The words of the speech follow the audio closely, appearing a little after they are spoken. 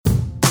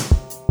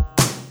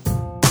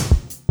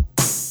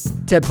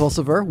Ted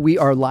Pulsiver. We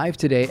are live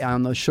today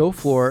on the show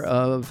floor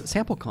of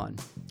SampleCon.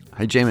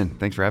 Hi, Jamin.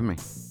 Thanks for having me.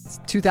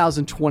 It's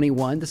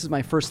 2021. This is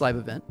my first live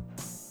event.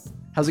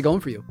 How's it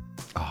going for you?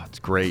 Oh, it's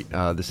great.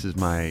 This is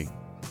my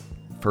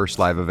first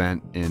live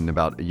event in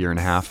about a year and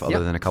a half,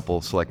 other than a couple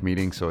of select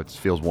meetings, so it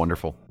feels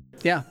wonderful.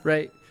 Yeah,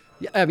 right.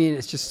 Yeah, I mean,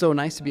 it's just so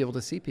nice to be able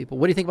to see people.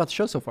 What do you think about the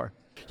show so far?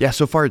 Yeah,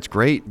 so far it's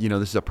great. You know,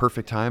 this is a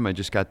perfect time. I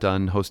just got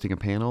done hosting a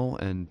panel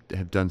and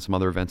have done some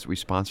other events that we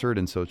sponsored,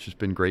 and so it's just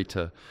been great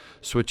to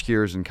switch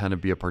gears and kind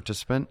of be a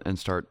participant and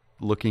start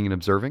looking and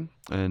observing,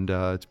 and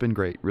it's been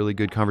great. Really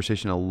good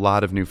conversation, a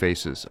lot of new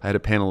faces. I had a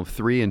panel of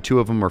 3, and 2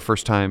 of them are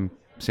first-time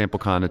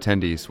SampleCon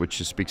attendees, which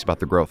just speaks about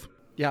the growth.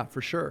 Yeah,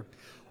 for sure.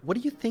 What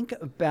do you think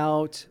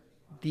about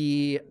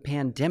the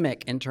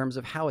pandemic in terms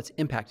of how it's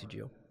impacted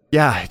you?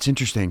 Yeah, it's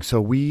interesting.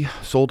 So we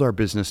sold our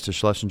business to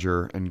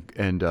Schlesinger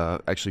and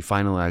actually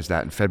finalized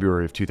that in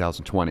February of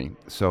 2020.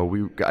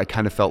 So I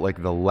kind of felt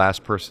like the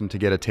last person to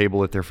get a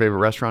table at their favorite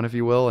restaurant, if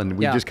you will, and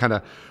we just kind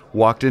of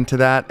walked into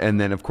that,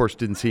 and then of course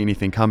didn't see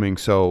anything coming.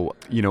 So,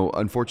 you know,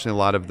 unfortunately,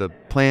 a lot of the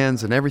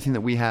plans and everything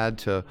that we had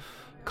to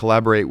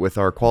collaborate with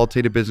our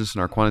qualitative business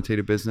and our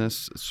quantitative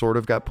business sort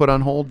of got put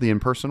on hold, the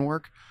in-person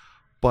work.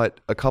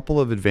 But a couple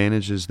of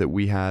advantages that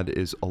we had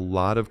is a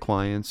lot of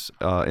clients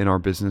in our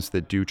business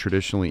that do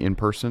traditionally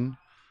in-person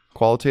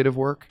qualitative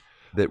work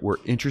that were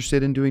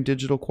interested in doing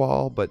digital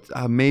qual, but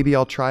maybe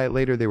I'll try it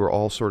later. They were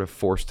all sort of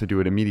forced to do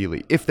it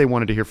immediately if they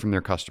wanted to hear from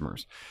their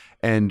customers.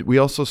 And we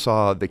also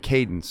saw the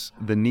cadence,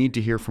 the need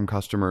to hear from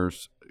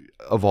customers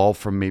evolve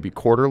from maybe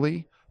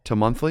quarterly to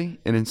monthly,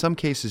 and in some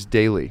cases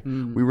daily.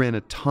 We ran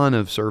a ton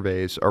of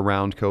surveys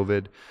around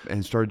COVID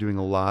and started doing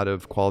a lot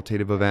of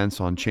qualitative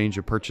events on change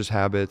of purchase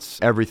habits,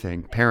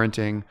 everything,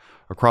 parenting,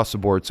 across the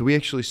board. So we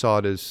actually saw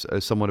it as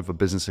somewhat of a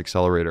business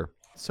accelerator.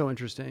 So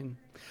interesting.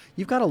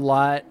 You've got a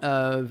lot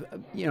of,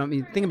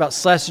 think about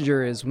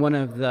Schlesinger as one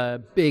of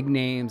the big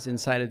names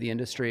inside of the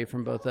industry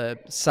from both a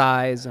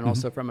size and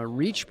also from a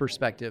reach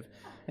perspective.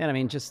 And I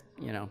mean, just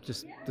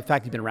the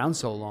fact you've been around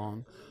so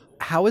long.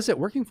 How is it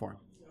working for him?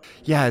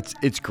 Yeah,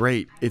 it's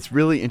great. It's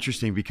really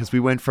interesting because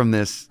we went from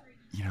this,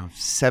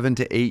 7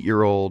 to 8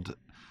 year old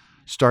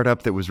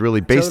startup that was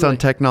really based on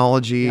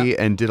technology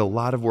and did a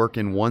lot of work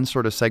in one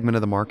sort of segment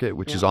of the market,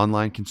 which is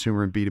online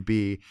consumer and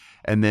B2B,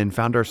 and then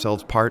found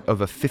ourselves part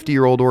of a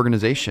 50-year-old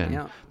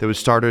organization that was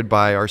started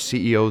by our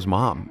CEO's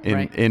mom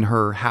in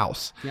her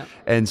house.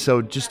 And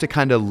so just to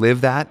kind of live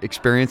that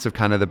experience of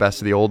kind of the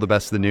best of the old, the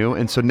best of the new.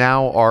 And so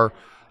now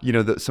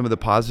some of the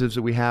positives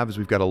that we have is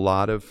we've got a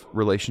lot of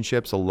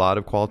relationships, a lot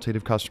of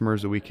qualitative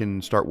customers that we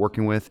can start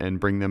working with and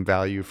bring them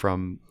value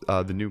from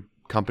the new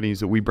companies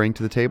that we bring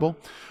to the table.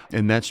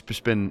 And that's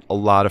just been a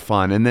lot of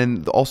fun. And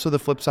then also the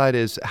flip side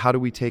is how do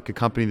we take a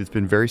company that's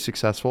been very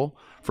successful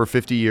for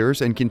 50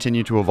 years and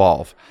continue to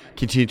evolve,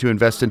 continue to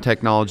invest in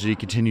technology,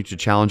 continue to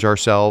challenge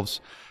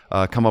ourselves,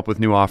 come up with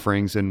new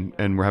offerings, and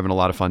we're having a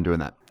lot of fun doing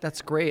that.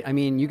 That's great. I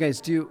mean, you guys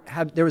do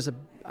have,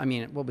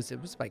 what was it?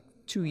 It was like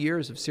 2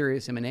 years of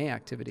serious M&A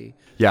activity.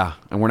 Yeah,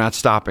 and we're not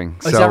stopping.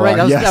 Is that right?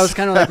 That was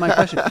kind of like my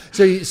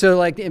question. So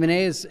like the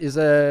M&A is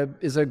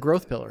a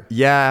growth pillar.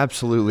 Yeah,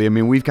 absolutely. I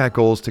mean, we've got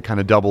goals to kind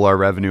of double our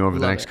revenue over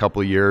the next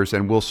couple of years,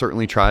 and we'll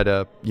certainly try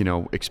to,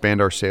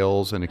 expand our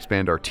sales and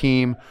expand our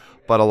team.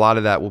 But a lot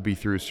of that will be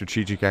through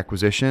strategic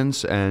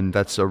acquisitions, and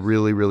that's a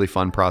really, really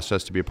fun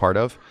process to be a part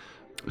of.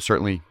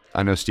 Certainly,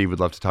 I know Steve would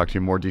love to talk to you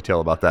in more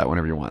detail about that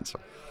whenever you want.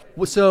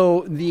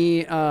 So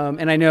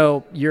and I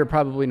know you're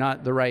probably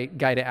not the right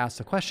guy to ask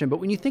the question, but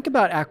when you think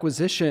about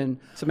acquisition,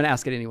 so I'm going to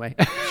ask it anyway.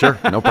 Sure,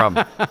 no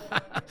problem.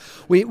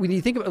 When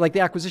you think about like the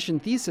acquisition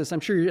thesis,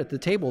 I'm sure you're at the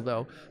table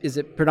though. Is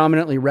it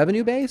predominantly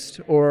revenue based,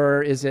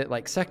 or is it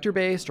like sector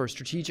based, or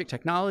strategic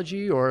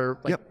technology, or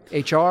like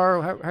HR?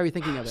 How are you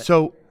thinking of it?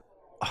 So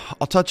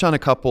I'll touch on a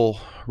couple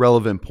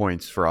relevant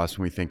points for us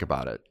when we think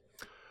about it.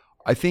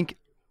 I think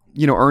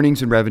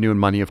earnings and revenue and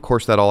money, of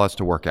course, that all has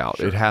to work out.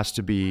 Sure. It has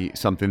to be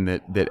something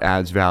that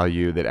adds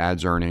value, that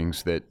adds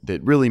earnings, that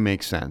really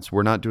makes sense.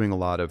 We're not doing a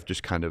lot of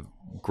just kind of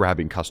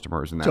grabbing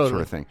customers and that sort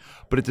of thing.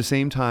 But at the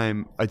same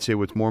time, I'd say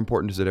what's more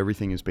important is that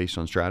everything is based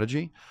on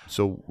strategy.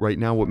 So right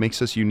now, what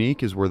makes us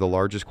unique is we're the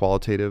largest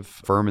qualitative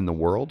firm in the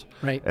world.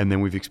 Right. And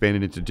then we've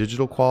expanded into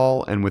digital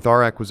qual. And with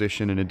our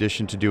acquisition, in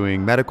addition to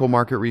doing medical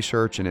market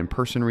research and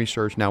in-person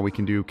research, now we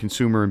can do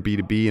consumer and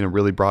B2B in a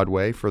really broad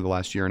way for the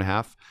last year and a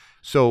half.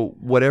 So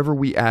whatever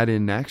we add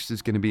in next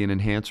is going to be an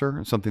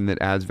enhancer, something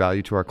that adds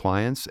value to our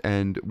clients.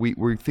 And we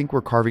think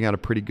we're carving out a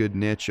pretty good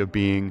niche of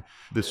being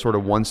this sort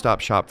of one-stop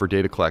shop for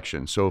data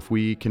collection. So if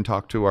we can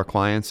talk to our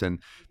clients and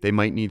they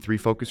might need 3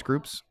 focus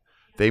groups,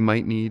 they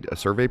might need a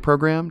survey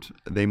programmed,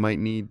 they might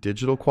need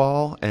digital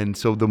qual. And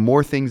so the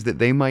more things that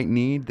they might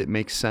need that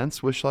makes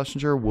sense with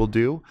Schlesinger, we'll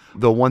do.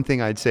 The one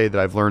thing I'd say that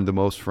I've learned the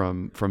most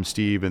from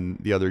Steve and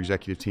the other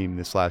executive team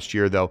this last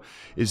year, though,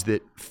 is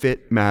that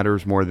fit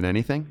matters more than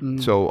anything.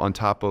 So on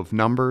top of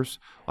numbers,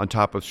 on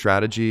top of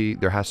strategy,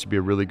 there has to be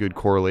a really good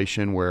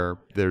correlation where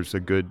there's a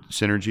good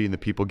synergy and the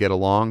people get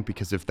along,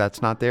 because if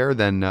that's not there,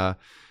 then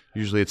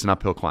usually it's an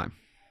uphill climb.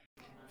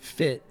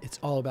 Fit. It's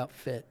all about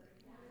fit.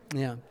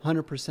 Yeah,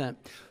 100%.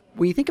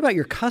 When you think about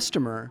your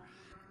customer,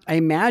 I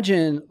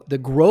imagine the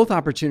growth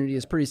opportunity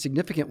is pretty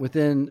significant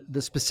within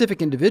the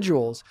specific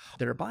individuals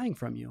that are buying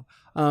from you.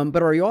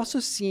 But are you also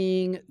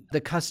seeing the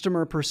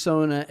customer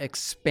persona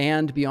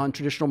expand beyond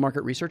traditional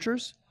market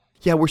researchers?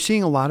 Yeah, we're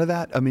seeing a lot of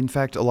that. In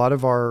fact, a lot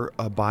of our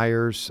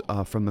buyers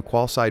from the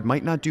qual side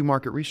might not do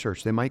market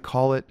research. They might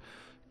call it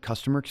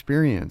customer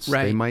experience.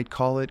 Right. They might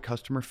call it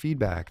customer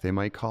feedback. They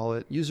might call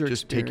it User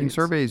just experience. taking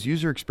surveys,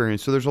 user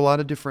experience. So there's a lot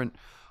of different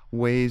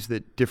ways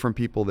that different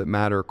people that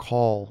matter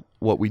call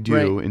what we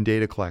do in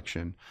data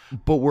collection.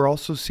 But we're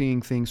also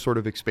seeing things sort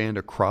of expand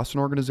across an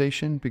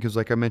organization because,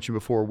 like I mentioned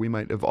before, we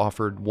might have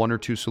offered one or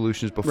two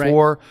solutions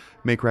before,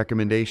 make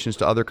recommendations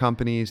to other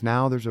companies.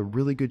 Now there's a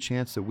really good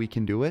chance that we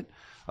can do it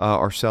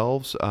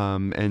ourselves.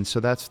 And so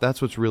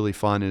that's what's really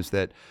fun is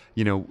that,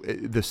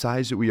 the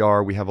size that we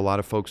are, we have a lot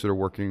of folks that are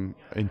working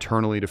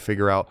internally to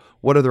figure out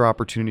what other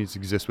opportunities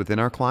exist within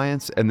our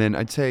clients. And then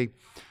I'd say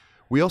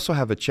we also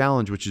have a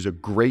challenge, which is a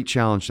great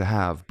challenge to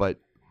have, but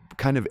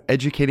kind of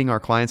educating our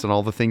clients on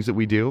all the things that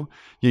we do.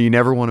 You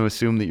never want to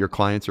assume that your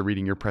clients are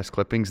reading your press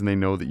clippings and they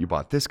know that you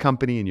bought this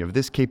company and you have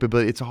this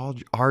capability. It's all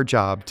our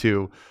job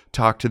to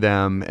talk to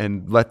them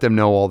and let them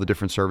know all the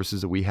different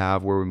services that we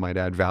have where we might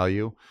add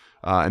value.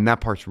 And that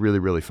part's really,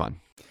 really fun.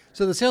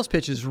 So the sales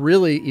pitch has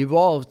really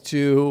evolved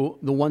to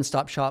the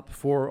one-stop shop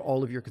for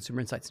all of your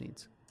consumer insights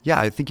needs. Yeah,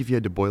 I think if you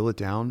had to boil it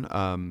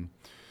down,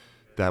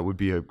 that would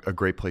be a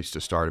great place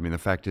to start. The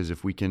fact is,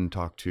 if we can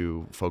talk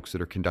to folks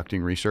that are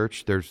conducting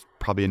research, there's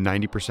probably a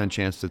 90%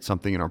 chance that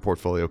something in our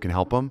portfolio can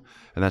help them,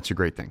 and that's a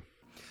great thing.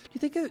 Do you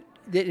think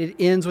that it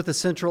ends with a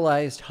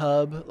centralized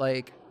hub,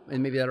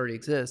 and maybe that already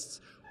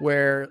exists,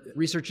 where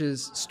research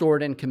is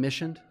stored and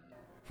commissioned?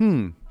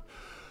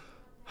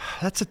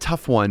 That's a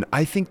tough one.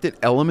 I think that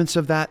elements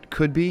of that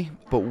could be,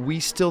 but we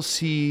still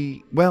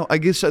see, I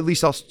guess at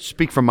least I'll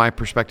speak from my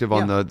perspective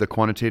on the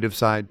quantitative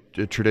side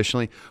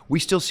traditionally. We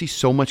still see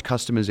so much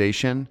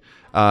customization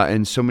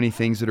and so many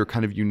things that are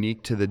kind of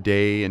unique to the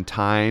day and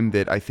time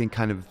that I think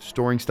kind of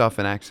storing stuff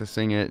and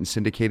accessing it and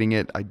syndicating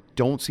it, I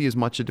don't see as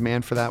much a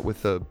demand for that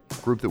with the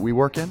group that we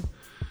work in.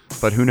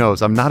 But who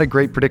knows? I'm not a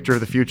great predictor of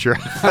the future,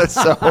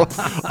 so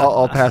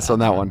I'll pass on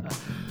that one.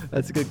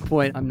 That's a good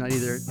point. I'm not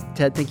either.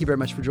 Ted, thank you very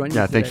much for joining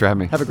me today. Thanks for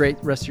having me. Have a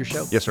great rest of your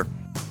show. Yes, sir.